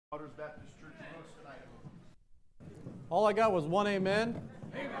Baptist Church in Idaho. All I got was one amen.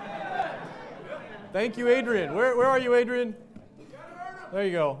 Amen. Thank you, Adrian. Where are you, Adrian? There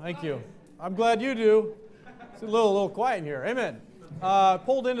you go. Thank you. I'm glad you do. It's a little quiet in here. Amen.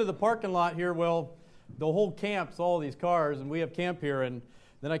 Pulled into the parking lot here. Well, the whole camp's all these cars, and we have camp here. And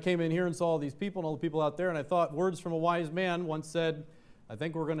then I came in here and saw all these people and all the people out there, and I thought words from a wise man once said, I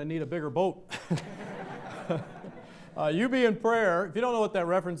think we're going to need a bigger boat. You be in prayer. If you don't know what that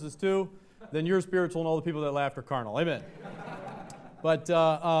reference is to, then you're spiritual and all the people that laugh are carnal. Amen. But,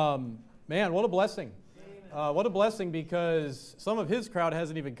 man, what a blessing. What a blessing, because some of his crowd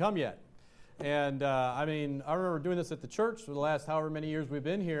hasn't even come yet. And, I remember doing this at the church for the last however many years we've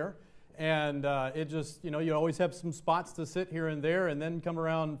been here. And it just, you always have some spots to sit here and there, and then come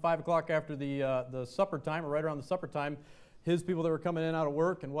around 5 o'clock after the supper time, or right around the supper time, his people that were coming in and out of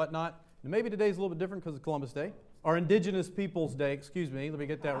work and whatnot. And maybe today's a little bit different because of Columbus Day. Or Indigenous Peoples Day, excuse me, let me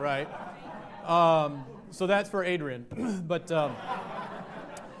get that right. So that's for Adrian. But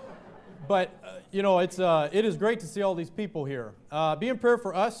it is great to see all these people here. Be in prayer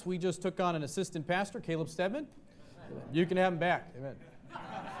for us. We just took on an assistant pastor, Caleb Stedman. You can have him back. Amen.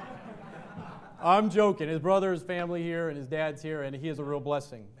 I'm joking. His brother, his family here, and his dad's here, and he is a real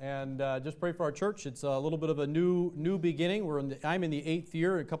blessing. And just pray for our church. It's a little bit of a new beginning. I'm in the 8th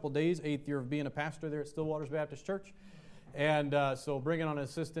year, in a couple of days, 8th year of being a pastor there at Stillwaters Baptist Church. And so bringing on an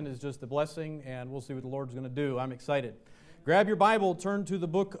assistant is just a blessing, and we'll see what the Lord's going to do. I'm excited. Grab your Bible, turn to the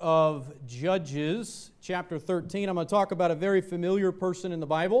book of Judges, chapter 13. I'm going to talk about a very familiar person in the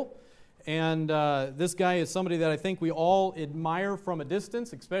Bible. And this guy is somebody that I think we all admire from a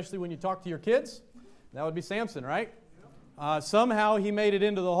distance, especially when you talk to your kids. That would be Samson, right? Somehow he made it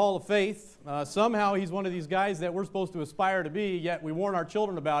into the Hall of Faith. Somehow he's one of these guys that we're supposed to aspire to be, yet we warn our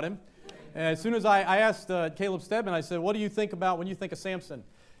children about him. And as soon as I asked Caleb Stedman, I said, what do you think about when you think of Samson?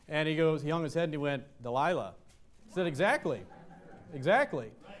 And he hung his head and he went, Delilah. I said, exactly.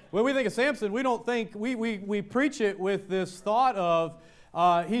 Exactly. When we think of Samson, we don't think, we preach it with this thought of,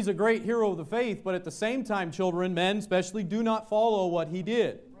 he's a great hero of the faith, but at the same time, children, men especially, do not follow what he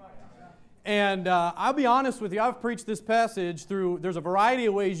did. And I'll be honest with you, I've preached this passage through, there's a variety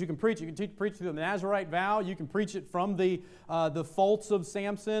of ways you can preach. You can preach through the Nazarite vow. You can preach it from the faults of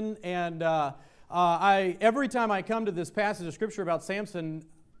Samson. And every time I come to this passage of Scripture about Samson,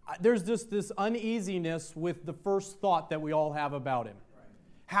 there's just this uneasiness with the first thought that we all have about him.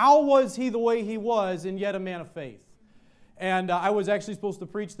 How was he the way he was, and yet a man of faith? And I was actually supposed to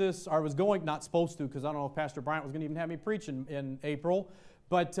preach this, or I was going, not supposed to, because I don't know if Pastor Bryant was going to even have me preach in April,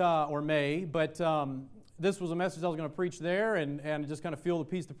 or May, but this was a message I was going to preach there, and just kind of feel the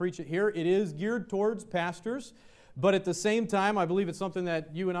peace to preach it here. It is geared towards pastors, but at the same time, I believe it's something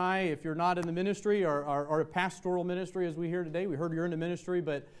that you and I, if you're not in the ministry, or a pastoral ministry as we hear today, we heard you're in the ministry,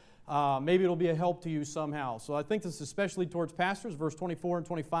 but maybe it'll be a help to you somehow. So I think this is especially towards pastors, verse 24 and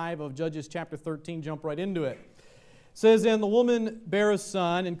 25 of Judges chapter 13, jump right into it. It says, and the woman bare a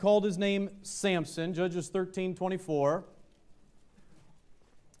son and called his name Samson, Judges 13:24.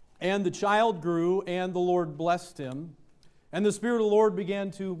 And the child grew, and the Lord blessed him. And the Spirit of the Lord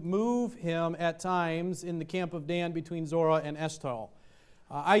began to move him at times in the camp of Dan between Zorah and Eshtaol.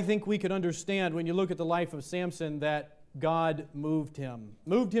 I think we could understand when you look at the life of Samson that God moved him.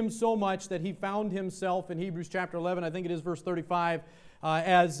 Moved him so much that he found himself in Hebrews chapter 11, I think it is verse 35,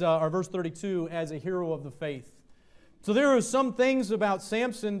 or verse 32, as a hero of the faith. So there are some things about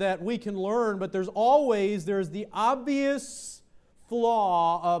Samson that we can learn, but there's the obvious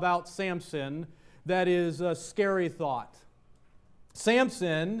flaw about Samson that is a scary thought.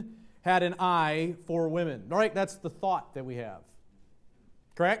 Samson had an eye for women. All right, that's the thought that we have.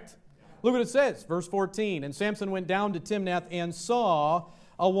 Correct? Look what it says, verse 14. And Samson went down to Timnath and saw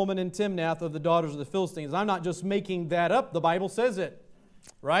a woman in Timnath of the daughters of the Philistines. I'm not just making that up. The Bible says it.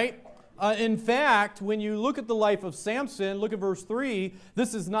 Right? In fact, when you look at the life of Samson, look at verse 3,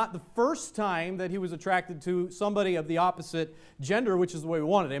 this is not the first time that he was attracted to somebody of the opposite gender, which is the way we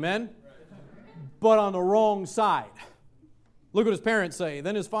want it, amen? But on the wrong side. Look what his parents say.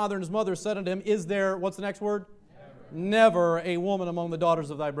 Then his father and his mother said unto him, is there, what's the next word? Never a woman among the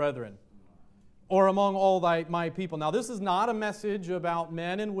daughters of thy brethren, or among all my people. Now, this is not a message about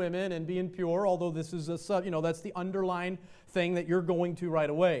men and women and being pure, although this is that's the underlying thing that you're going to right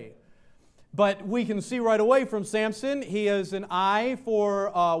away. But we can see right away from Samson, he has an eye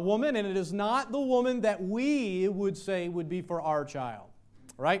for a woman, and it is not the woman that we would say would be for our child.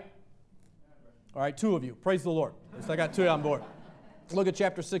 Right? All right, 2 of you. Praise the Lord. At least I got 2 on board. Look at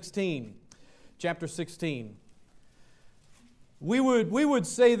chapter 16. Chapter 16. We would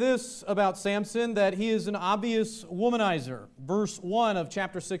say this about Samson, that he is an obvious womanizer. Verse 1 of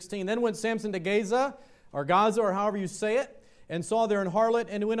chapter 16. Then went Samson to Gaza, or however you say it, and saw there an harlot,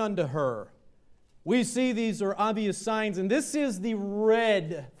 and went unto her. We see these are obvious signs, and this is the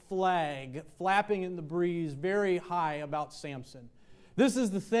red flag flapping in the breeze very high about Samson. This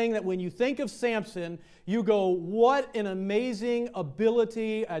is the thing that when you think of Samson, you go, what an amazing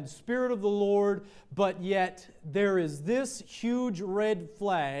ability and spirit of the Lord, but yet there is this huge red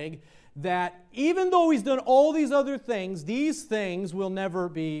flag that even though he's done all these other things, these things will never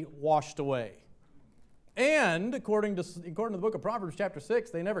be washed away. And according to the book of Proverbs chapter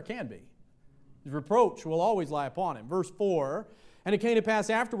 6, they never can be. His reproach will always lie upon him. Verse 4, and it came to pass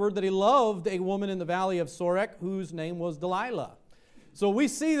afterward that he loved a woman in the valley of Sorek, whose name was Delilah. So we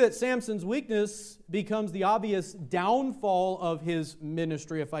see that Samson's weakness becomes the obvious downfall of his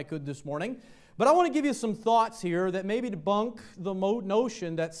ministry, if I could this morning. But I want to give you some thoughts here that maybe debunk the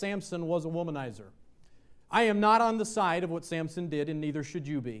notion that Samson was a womanizer. I am not on the side of what Samson did, and neither should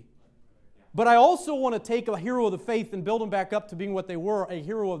you be. But I also want to take a hero of the faith and build them back up to being what they were, a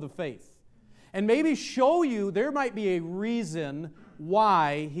hero of the faith. And maybe show you there might be a reason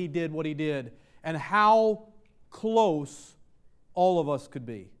why he did what he did and how close all of us could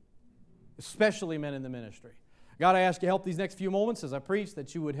be, especially men in the ministry. God, I ask you help these next few moments as I preach,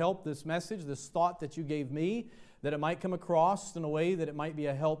 that you would help this message, this thought that you gave me, that it might come across in a way that it might be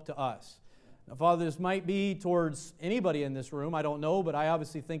a help to us. Now, Father, this might be towards anybody in this room, I don't know, but I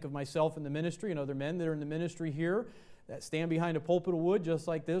obviously think of myself in the ministry and other men that are in the ministry here that stand behind a pulpit of wood just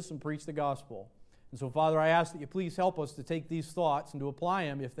like this and preach the gospel. And so, Father, I ask that you please help us to take these thoughts and to apply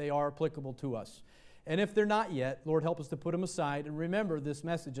them if they are applicable to us. And if they're not yet, Lord, help us to put them aside and remember this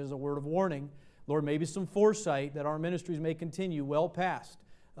message as a word of warning. Lord, maybe some foresight that our ministries may continue well past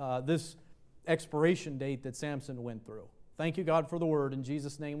this expiration date that Samson went through. Thank you, God, for the word. In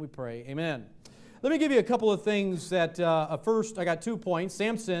Jesus' name we pray. Amen. Let me give you a couple of things that, first, I got 2 points.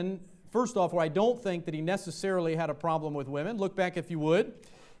 Samson, first off, where I don't think that he necessarily had a problem with women. Look back if you would.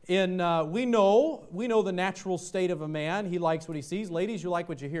 We know the natural state of a man. He likes what he sees. Ladies, you like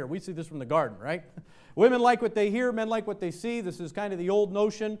what you hear. We see this from the garden, right? Women like what they hear. Men like what they see. This is kind of the old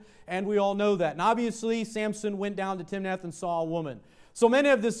notion, and we all know that. And obviously, Samson went down to Timnath and saw a woman. So men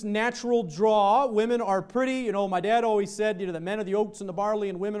have this natural draw. Women are pretty. You know, my dad always said, that men are the oats and the barley,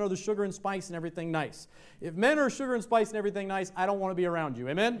 and women are the sugar and spice and everything nice. If men are sugar and spice and everything nice, I don't want to be around you.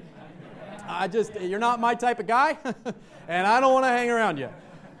 Amen? You're not my type of guy, and I don't want to hang around you.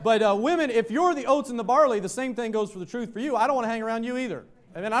 But women, if you're the oats and the barley, the same thing goes for the truth for you. I don't want to hang around you either.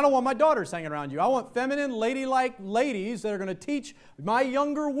 And I don't want my daughters hanging around you. I want feminine, ladylike ladies that are going to teach my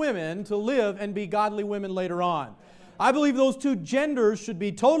younger women to live and be godly women later on. I believe those two genders should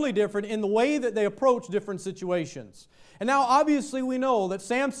be totally different in the way that they approach different situations. And now, obviously, we know that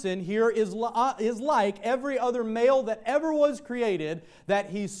Samson here is like every other male that ever was created, that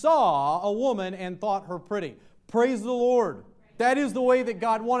he saw a woman and thought her pretty. Praise the Lord. That is the way that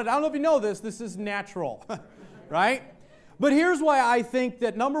God wanted. I don't know if you know this. This is natural, right? But here's why I think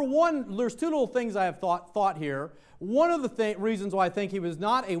that, number one, there's 2 little things I have thought here. One of the reasons why I think he was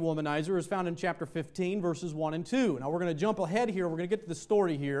not a womanizer is found in chapter 15, verses 1 and 2. Now, we're going to jump ahead here. We're going to get to the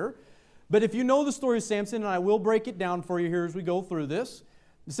story here. But if you know the story of Samson, and I will break it down for you here as we go through this.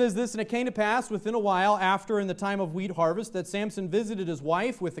 It says this, and it came to pass within a while after in the time of wheat harvest that Samson visited his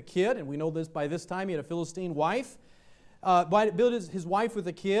wife with a kid. And we know this by this time. He had a Philistine wife. Built his wife with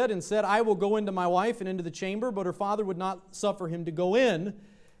a kid and said, I will go into my wife and into the chamber, but her father would not suffer him to go in.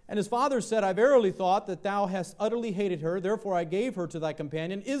 And his father said, I verily thought that thou hast utterly hated her, therefore I gave her to thy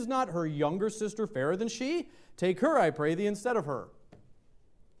companion. Is not her younger sister fairer than she? Take her, I pray thee, instead of her.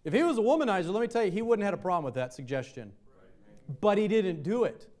 If he was a womanizer, let me tell you, he wouldn't have had a problem with that suggestion. But he didn't do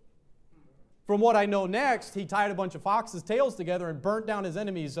it. From what I know next, he tied a bunch of foxes' tails together and burnt down his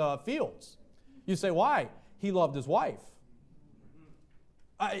enemies' fields. You say, why? He loved his wife.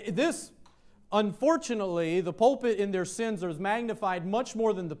 Unfortunately, the pulpit in their sins is magnified much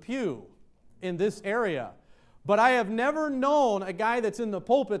more than the pew in this area. But I have never known a guy that's in the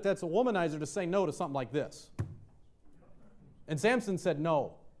pulpit that's a womanizer to say no to something like this. And Samson said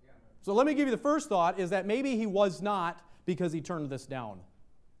no. So let me give you the first thought, is that maybe he was not because he turned this down.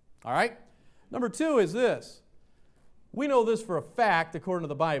 All right? Number 2 is this. We know this for a fact according to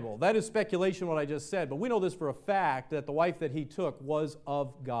the Bible. That is speculation what I just said, but we know this for a fact that the wife that he took was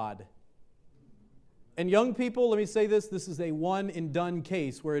of God. And young people, let me say this is a one and done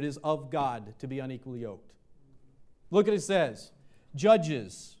case where it is of God to be unequally yoked. Look what it says.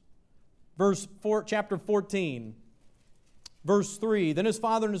 Judges, chapter 14. Verse 3, Then his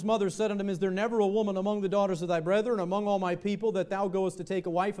father and his mother said unto him, Is there never a woman among the daughters of thy brethren, among all my people, that thou goest to take a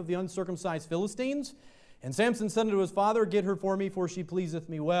wife of the uncircumcised Philistines? And Samson said unto his father, Get her for me, for she pleaseth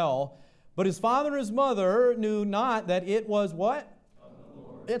me well. But his father and his mother knew not that it was what? Of the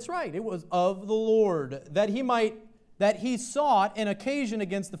Lord. That's right, it was of the Lord, that he sought an occasion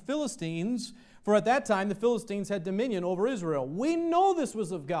against the Philistines, for at that time the Philistines had dominion over Israel. We know this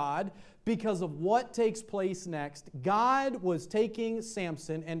was of God because of what takes place next. God was taking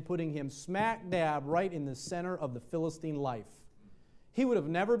Samson and putting him smack dab right in the center of the Philistine life. He would have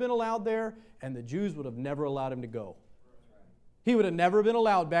never been allowed there, and the Jews would have never allowed him to go. He would have never been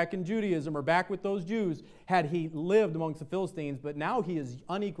allowed back in Judaism or back with those Jews had he lived amongst the Philistines, but now he is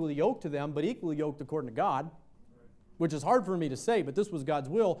unequally yoked to them, but equally yoked according to God, which is hard for me to say, but this was God's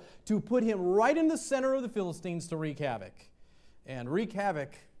will, to put him right in the center of the Philistines to wreak havoc. And wreak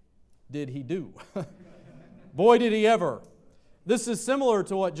havoc did he do. Boy, did he ever. This is similar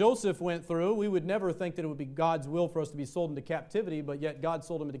to what Joseph went through. We would never think that it would be God's will for us to be sold into captivity, but yet God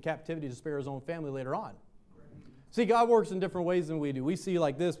sold him into captivity to spare his own family later on. See, God works in different ways than we do. We see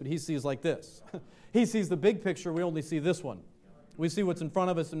like this, but he sees like this. He sees the big picture. We only see this one. We see what's in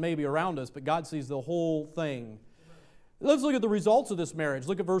front of us and maybe around us, but God sees the whole thing. Let's look at the results of this marriage.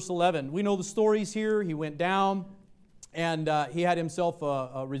 Look at verse 11. We know the stories here. He went down, and he had himself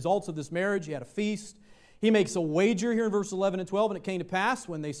results of this marriage. He had a feast. He makes a wager here in verse 11 and 12, and it came to pass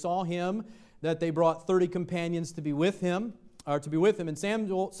when they saw him that they brought 30 companions to be with him. And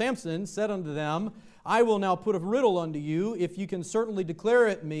Samson said unto them, I will now put a riddle unto you. If you can certainly declare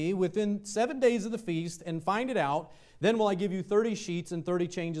it me within 7 days of the feast and find it out, then will I give you 30 sheets and 30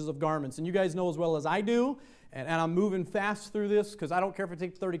 changes of garments. And you guys know as well as I do, and I'm moving fast through this because I don't care if it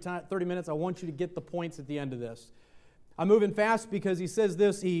takes 30 minutes. I want you to get the points at the end of this. I'm moving fast because he says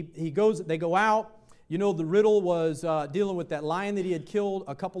this. They go out. You know, the riddle was dealing with that lion that he had killed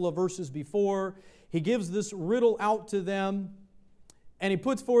a couple of verses before. He gives this riddle out to them, and he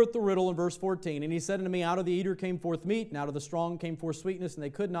puts forth the riddle in verse 14. And he said unto me, Out of the eater came forth meat, and out of the strong came forth sweetness, and they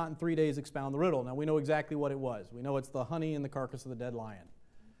could not in 3 days expound the riddle. Now, we know exactly what it was. We know it's the honey and the carcass of the dead lion.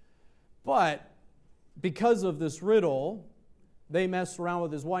 But because of this riddle, they mess around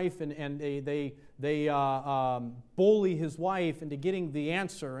with his wife, and they bully his wife into getting the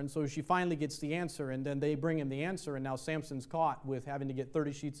answer. And so she finally gets the answer, and then they bring him the answer, and now Samson's caught with having to get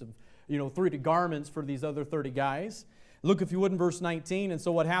 30 sheets of, 30 garments for these other 30 guys. Look, if you would, in verse 19. And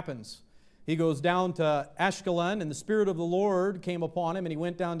so what happens? He goes down to Ashkelon, and the Spirit of the Lord came upon him, and he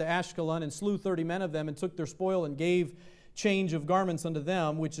went down to Ashkelon and slew 30 men of them, and took their spoil and gave change of garments unto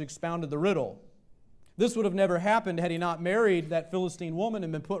them, which expounded the riddle. This would have never happened had he not married that Philistine woman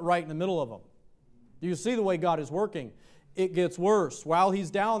and been put right in the middle of them. You see the way God is working. It gets worse. While he's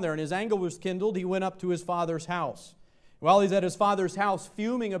down there and his anger was kindled, he went up to his father's house. While he's at his father's house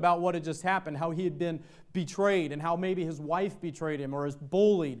fuming about what had just happened, how he had been betrayed and how maybe his wife betrayed him or is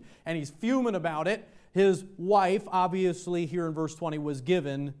bullied, and he's fuming about it, his wife, obviously here in verse 20, was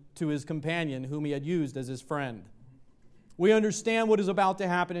given to his companion whom he had used as his friend. We understand what is about to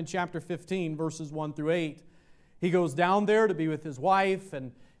happen in chapter 15, verses 1 through 8. He goes down there to be with his wife,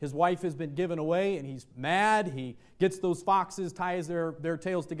 and his wife has been given away, and he's mad. He gets those foxes, ties their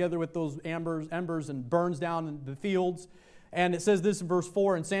tails together with those embers, and burns down in the fields. And it says this in verse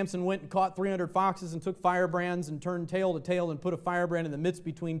 4, And Samson went and caught 300 foxes and took firebrands and turned tail to tail and put a firebrand in the midst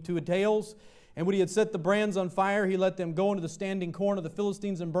between two tails. And when he had set the brands on fire, he let them go into the standing corn of the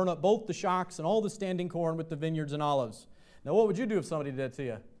Philistines and burn up both the shocks and all the standing corn with the vineyards and olives. Now, what would you do if somebody did that to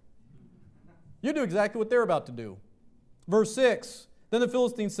you? You'd do exactly what they're about to do. Verse 6, Then the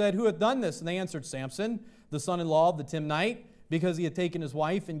Philistines said, Who hath done this? And they answered, Samson, the son-in-law of the Timnite, because he had taken his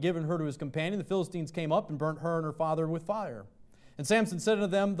wife and given her to his companion. The Philistines came up and burnt her and her father with fire. And Samson said unto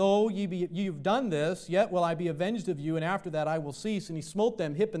them, Though ye have done this, yet will I be avenged of you, and after that I will cease. And he smote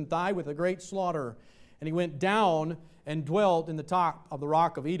them hip and thigh with a great slaughter. And he went down and dwelt in the top of the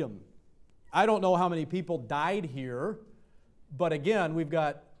rock of Edom. I don't know how many people died here, but again, we've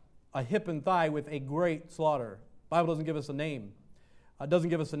got a hip and thigh with a great slaughter. The Bible doesn't give us a name. It doesn't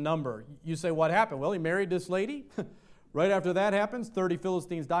give us a number. You say, what happened? Well, he married this lady. Right after that happens, 30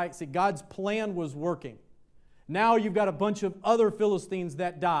 Philistines die. See, God's plan was working. Now you've got a bunch of other Philistines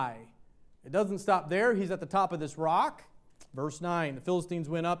that die. It doesn't stop there. He's at the top of this rock. Verse 9, the Philistines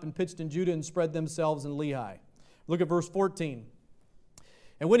went up and pitched in Judah and spread themselves in Lehi. Look at verse 14.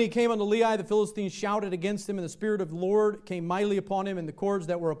 And when he came unto Lehi, the Philistines shouted against him, and the Spirit of the Lord came mightily upon him, and the cords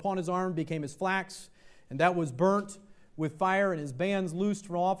that were upon his arm became as flax, and that was burnt with fire, and his bands loosed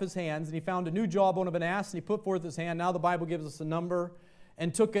from off his hands. And he found a new jawbone of an ass, and he put forth his hand. Now the Bible gives us a number,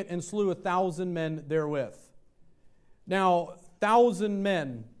 and took it and slew 1,000 men therewith. Now, 1,000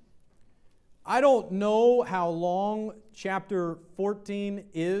 men. I don't know how long chapter 14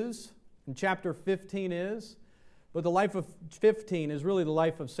 is and chapter 15 is, but the life of 15 is really the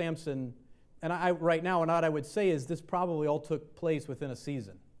life of Samson. And right now, what I would say is this probably all took place within a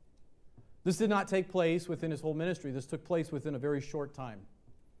season. This did not take place within his whole ministry. This took place within a very short time.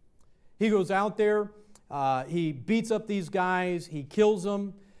 He goes out there, he beats up these guys, he kills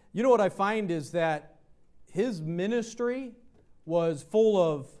them. You know what I find is that his ministry was full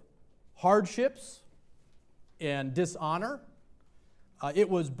of hardships and dishonor. It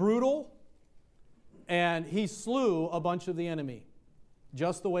was brutal, and he slew a bunch of the enemy,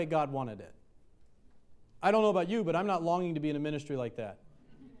 just the way God wanted it. I don't know about you, but I'm not longing to be in a ministry like that.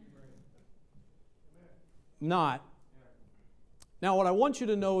 Not. Now, what I want you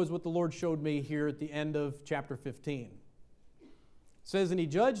to know is what the Lord showed me here at the end of chapter 15. It says, and he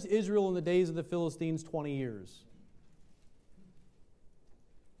judged Israel in the days of the Philistines 20 years.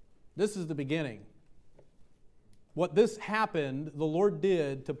 This is the beginning. What this happened, the Lord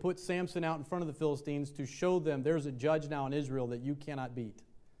did to put Samson out in front of the Philistines to show them there's a judge now in Israel that you cannot beat.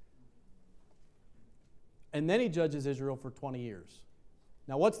 And then he judges Israel for 20 years.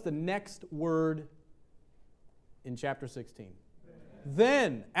 Now, what's the next word in chapter 16?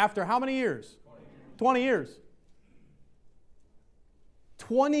 Then, after how many years? 20 years.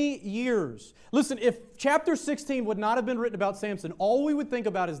 20 years. Listen, if chapter 16 would not have been written about Samson, all we would think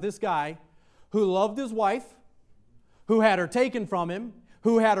about is this guy who loved his wife, who had her taken from him,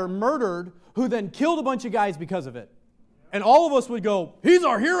 who had her murdered, who then killed a bunch of guys because of it. And all of us would go, he's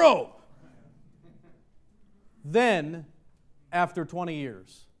our hero. Then, after 20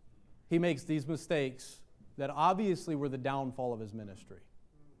 years, he makes these mistakes that obviously were the downfall of his ministry.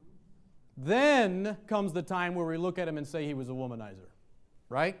 Then comes the time where we look at him and say he was a womanizer.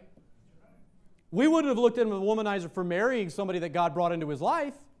 Right? We wouldn't have looked at him as a womanizer for marrying somebody that God brought into his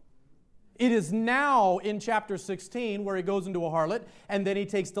life. It is now in chapter 16 where he goes into a harlot, and then he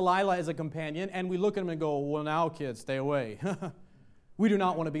takes Delilah as a companion, and we look at him and go, well, now, kids, stay away. We do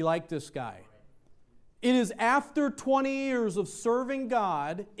not want to be like this guy. It is after 20 years of serving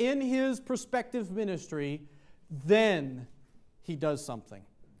God in his prospective ministry, then he does something.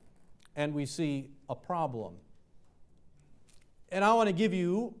 And we see a problem. And I want to give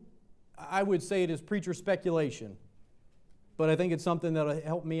you, I would say it is preacher speculation, but I think it's something that will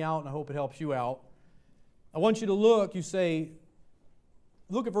help me out, and I hope it helps you out. I want you to look,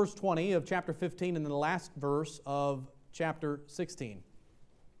 look at verse 20 of chapter 15 and then the last verse of chapter 16.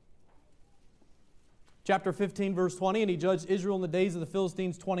 Chapter 15, verse 20, and he judged Israel in the days of the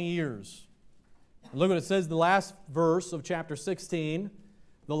Philistines 20 years. And look what it says, the last verse of chapter 16,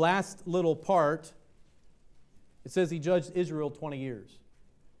 the last little part. It says he judged Israel 20 years.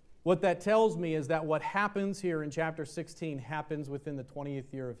 What that tells me is that what happens here in chapter 16 happens within the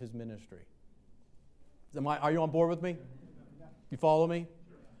 20th year of his ministry. Are you on board with me? You follow me?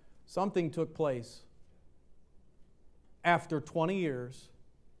 Something took place after 20 years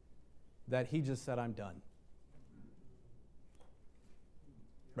that he just said, I'm done.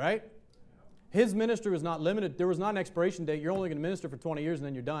 Right? His ministry was not limited. There was not an expiration date. You're only going to minister for 20 years and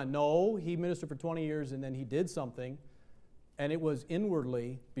then you're done. No, he ministered for 20 years and then he did something, and it was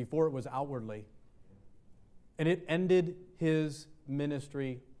inwardly before it was outwardly. And it ended his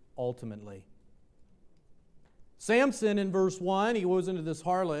ministry ultimately. Samson, in verse 1, he goes into this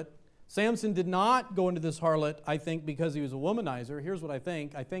harlot. Samson did not go into this harlot, I think, because he was a womanizer. Here's what I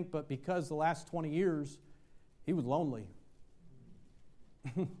think. But because the last 20 years, he was lonely.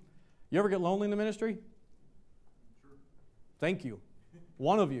 You ever get lonely in the ministry? Sure. Thank you.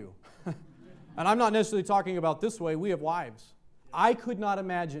 One of you. And I'm not necessarily talking about this way. We have wives. I could not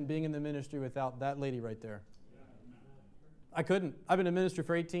imagine being in the ministry without that lady right there. I couldn't. I've been in ministry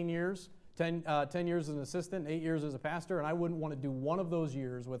for 18 years, 10 years as an assistant, 8 years as a pastor, and I wouldn't want to do one of those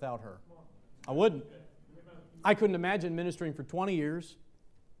years without her. I wouldn't. I couldn't imagine ministering for 20 years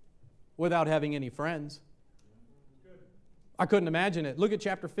without having any friends. I couldn't imagine it. Look at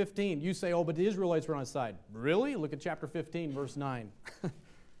chapter 15. You say, oh, but the Israelites were on his side. Really? Look at chapter 15, verse 9.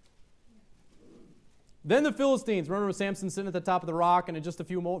 Then the Philistines, remember Samson sitting at the top of the rock, and in just a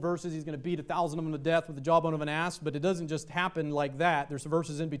few more verses he's going to beat 1,000 of them to death with the jawbone of an ass, but it doesn't just happen like that. There's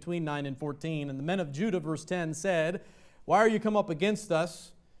verses in between 9 and 14. And the men of Judah, verse 10, said, why are you come up against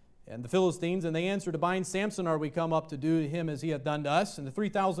us? And the Philistines, and they answered, to bind Samson are we come up to do to him as he hath done to us. And the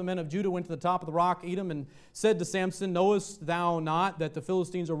 3,000 men of Judah went to the top of the rock, Edom, and said to Samson, knowest thou not that the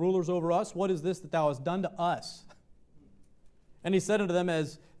Philistines are rulers over us? What is this that thou hast done to us? And he said unto them,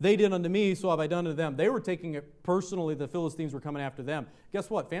 as they did unto me, so have I done unto them. They were taking it personally, the Philistines were coming after them.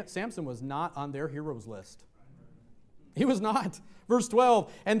 Guess what? Samson was not on their heroes list. He was not. Verse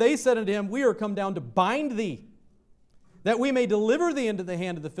 12, and they said unto him, we are come down to bind thee, that we may deliver thee into the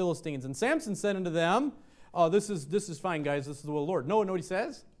hand of the Philistines. And Samson said unto them, this is fine, guys, this is the will of the Lord. No, know what he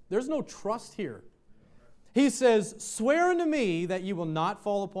says? There's no trust here. He says, swear unto me that you will not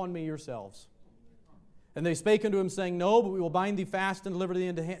fall upon me yourselves. And they spake unto him, saying, no, but we will bind thee fast and deliver thee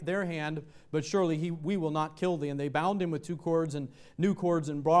into their hand, but surely we will not kill thee. And they bound him with new cords,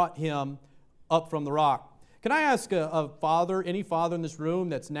 and brought him up from the rock. Can I ask a father, any father in this room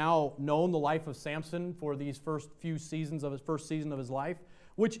that's now known the life of Samson for these first season of his life,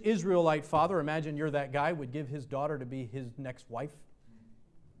 which Israelite father, imagine you're that guy, would give his daughter to be his next wife?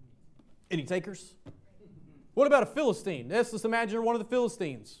 Any takers? What about a Philistine? Let's just imagine one of the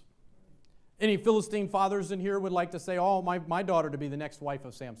Philistines. Any Philistine fathers in here would like to say, oh, my daughter to be the next wife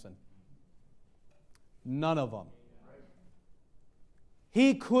of Samson? None of them.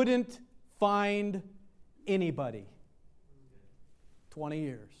 He couldn't find anybody. 20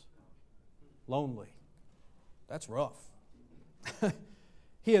 years. Lonely. That's rough.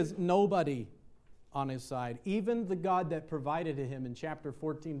 He has nobody on his side. Even the God that provided to him in chapter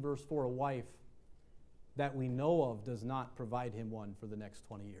 14, verse 4, a wife that we know of does not provide him one for the next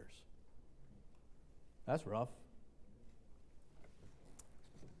 20 years. That's rough.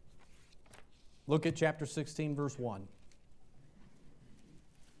 Look at chapter 16, verse 1.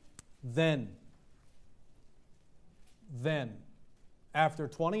 Then, after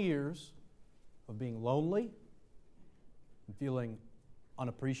 20 years of being lonely and feeling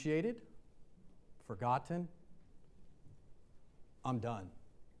unappreciated, forgotten, I'm done.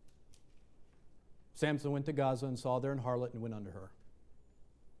 Samson went to Gaza and saw there an harlot and went unto her.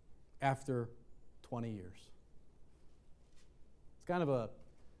 After 20 years. It's kind of a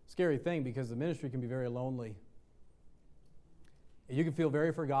scary thing because the ministry can be very lonely. You can feel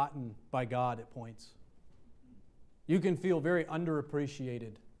very forgotten by God at points. You can feel very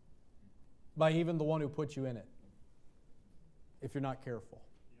underappreciated by even the one who put you in it, if you're not careful.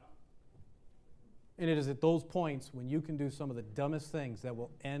 And it is at those points when you can do some of the dumbest things that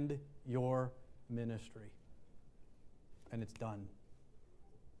will end your ministry. And it's done.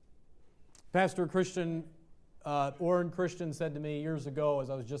 Pastor Christian, Orrin Christian said to me years ago as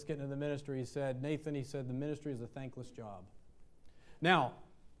I was just getting into the ministry, he said, Nathan, he said, the ministry is a thankless job. Now,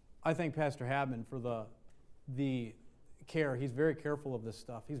 I thank Pastor Habman for the care. He's very careful of this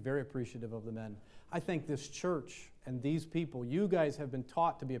stuff. He's very appreciative of the men. I think this church and these people, you guys have been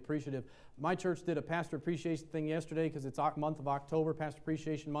taught to be appreciative. My church did a pastor appreciation thing yesterday because it's month of October, Pastor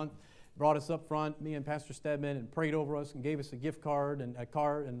Appreciation Month. Brought us up front, me and Pastor Stedman, and prayed over us and gave us a gift card and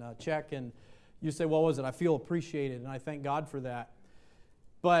a check. And you say, what was it? I feel appreciated, and I thank God for that.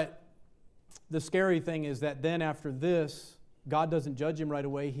 But the scary thing is that then after this, God doesn't judge him right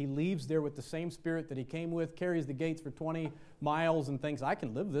away. He leaves there with the same spirit that he came with, carries the gates for 20 miles and thinks, I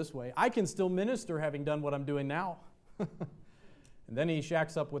can live this way. I can still minister having done what I'm doing now. And then he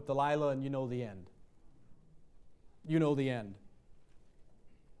shacks up with Delilah, and you know the end. You know the end.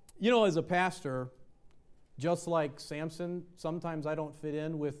 You know, as a pastor, just like Samson, sometimes I don't fit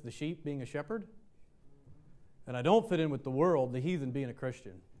in with the sheep being a shepherd. And I don't fit in with the world, the heathen being a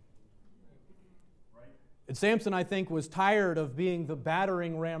Christian. And Samson, I think, was tired of being the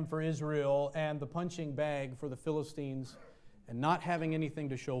battering ram for Israel and the punching bag for the Philistines and not having anything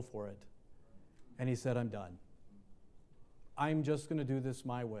to show for it. And he said, I'm done. I'm just going to do this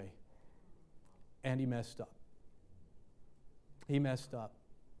my way. And he messed up. He messed up.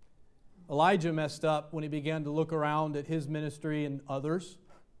 Elijah messed up when he began to look around at his ministry and others,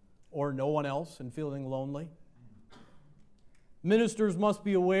 or no one else, and feeling lonely. Ministers must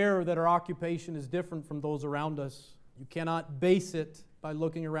be aware that our occupation is different from those around us. You cannot base it by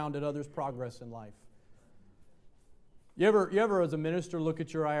looking around at others' progress in life. You ever, as a minister, look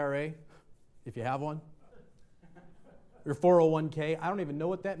at your IRA, if you have one? Your 401k? I don't even know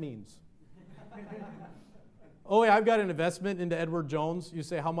what that means. Oh, yeah, I've got an investment into Edward Jones. You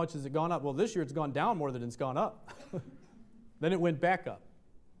say, how much has it gone up? Well, this year it's gone down more than it's gone up. Then it went back up.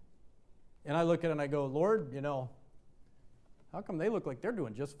 And I look at it and I go, Lord, how come they look like they're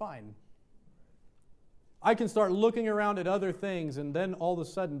doing just fine? I can start looking around at other things and then all of a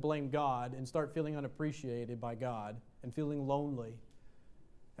sudden blame God and start feeling unappreciated by God and feeling lonely.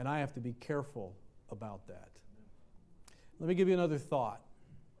 And I have to be careful about that. Let me give you another thought.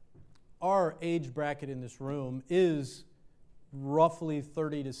 Our age bracket in this room is roughly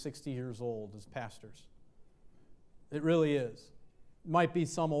 30 to 60 years old as pastors. It really is. Might be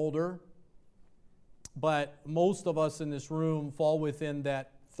some older, but most of us in this room fall within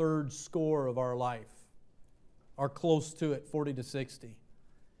that third score of our life, are close to it, 40 to 60.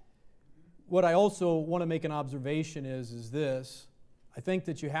 what I also want to make an observation is this. I think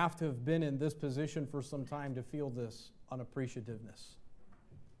that you have to have been in this position for some time to feel this unappreciativeness.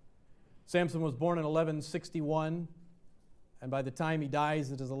 Samson was born in 1161, and by the time he dies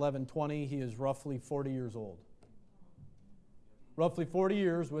at his 1120, he is roughly 40 years old. Roughly 40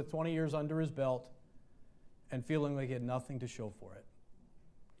 years with 20 years under his belt and feeling like he had nothing to show for it.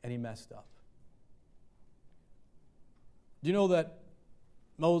 And he messed up. Do you know that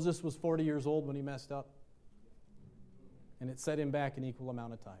Moses was 40 years old when he messed up? And it set him back an equal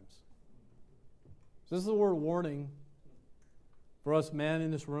amount of times. So this is a word of warning for us men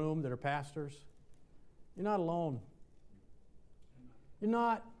in this room that are pastors. You're not alone. You're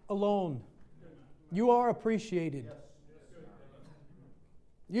not alone. You are appreciated.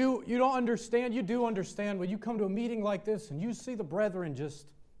 You don't understand. You do understand when you come to a meeting like this and you see the brethren just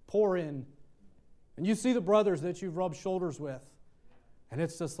pour in. And you see the brothers that you've rubbed shoulders with. And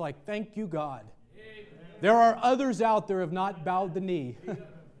it's just like, thank you, God. There are others out there who have not bowed the knee.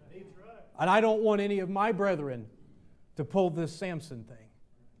 And I don't want any of my brethren to pull this Samson thing.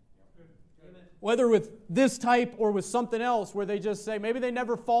 Whether with this type or with something else where they just say, maybe they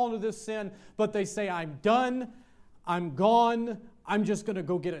never fall into this sin, but they say, I'm done, I'm gone, I'm just going to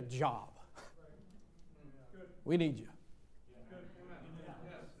go get a job. We need you.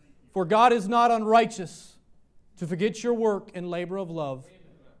 For God is not unrighteous to forget your work and labor of love,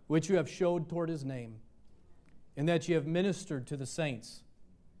 which you have showed toward His name, and that you have ministered to the saints,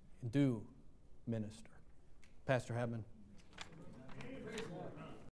 and do minister. Pastor Habman.